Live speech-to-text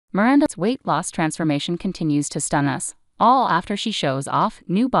Miranda's weight loss transformation continues to stun us, all after she shows off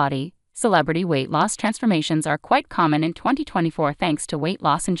new body. Celebrity weight loss transformations are quite common in 2024 thanks to weight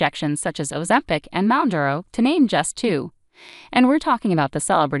loss injections such as Ozempic and Mounjaro, to name just two. And we're talking about the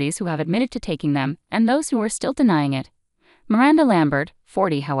celebrities who have admitted to taking them and those who are still denying it. Miranda Lambert,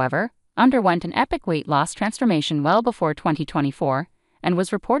 40 however, underwent an epic weight loss transformation well before 2024 and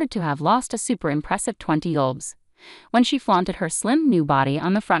was reported to have lost a super impressive 20 kg when she flaunted her slim new body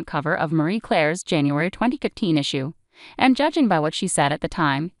on the front cover of Marie Claire's January 2015 issue. And judging by what she said at the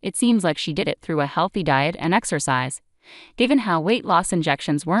time, it seems like she did it through a healthy diet and exercise. Given how weight loss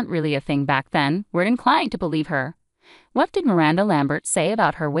injections weren't really a thing back then, we're inclined to believe her. What did Miranda Lambert say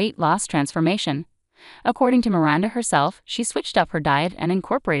about her weight loss transformation? According to Miranda herself, she switched up her diet and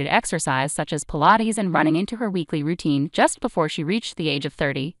incorporated exercise such as Pilates and running into her weekly routine just before she reached the age of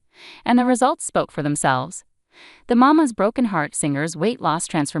 30. And the results spoke for themselves. The Mama's Broken Heart singer's weight loss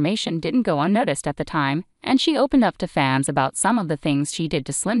transformation didn't go unnoticed at the time, and she opened up to fans about some of the things she did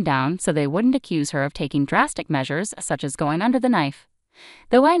to slim down so they wouldn't accuse her of taking drastic measures such as going under the knife.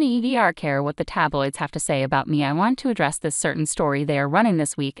 Though I never care what the tabloids have to say about me, I want to address this certain story they are running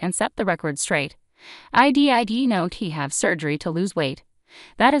this week and set the record straight. I did not have surgery to lose weight.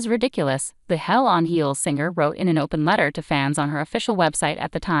 That is ridiculous, the Hell on Heels singer wrote in an open letter to fans on her official website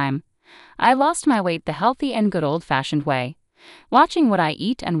at the time. I lost my weight the healthy and good old-fashioned way. Watching what I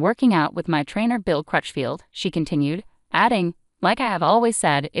eat and working out with my trainer Bill Crutchfield, she continued, adding, like I have always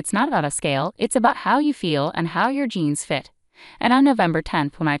said, it's not about a scale, it's about how you feel and how your jeans fit. And on November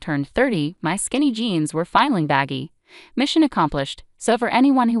 10th when I turned 30, my skinny jeans were finally baggy. Mission accomplished, so for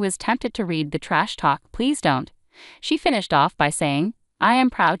anyone who is tempted to read the trash talk, please don't. She finished off by saying, I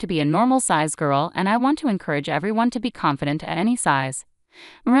am proud to be a normal size girl and I want to encourage everyone to be confident at any size.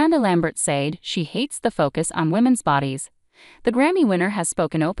 Miranda Lambert said she hates the focus on women's bodies. The Grammy winner has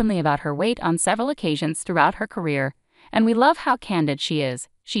spoken openly about her weight on several occasions throughout her career, and we love how candid she is,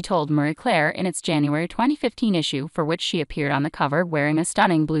 she told Marie Claire in its January 2015 issue, for which she appeared on the cover wearing a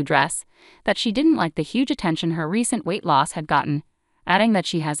stunning blue dress, that she didn't like the huge attention her recent weight loss had gotten, adding that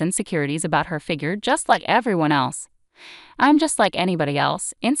she has insecurities about her figure just like everyone else. I'm just like anybody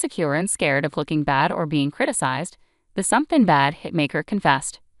else, insecure and scared of looking bad or being criticized, the something bad hitmaker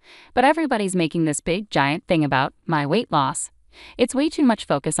confessed. But everybody's making this big giant thing about my weight loss. It's way too much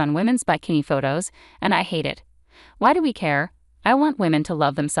focus on women's bikini photos, and I hate it. Why do we care? I want women to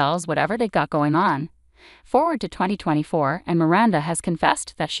love themselves whatever they've got going on. Forward to 2024, and Miranda has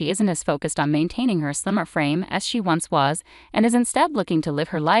confessed that she isn't as focused on maintaining her slimmer frame as she once was, and is instead looking to live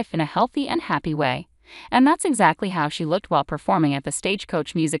her life in a healthy and happy way. And that's exactly how she looked while performing at the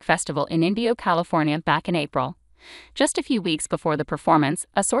Stagecoach Music Festival in Indio, California back in April. Just a few weeks before the performance,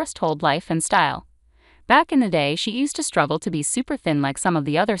 a source told Life and Style. Back in the day, she used to struggle to be super thin like some of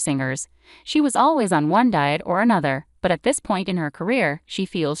the other singers. She was always on one diet or another, but at this point in her career, she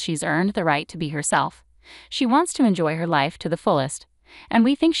feels she's earned the right to be herself. She wants to enjoy her life to the fullest. And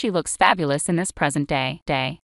we think she looks fabulous in this present day.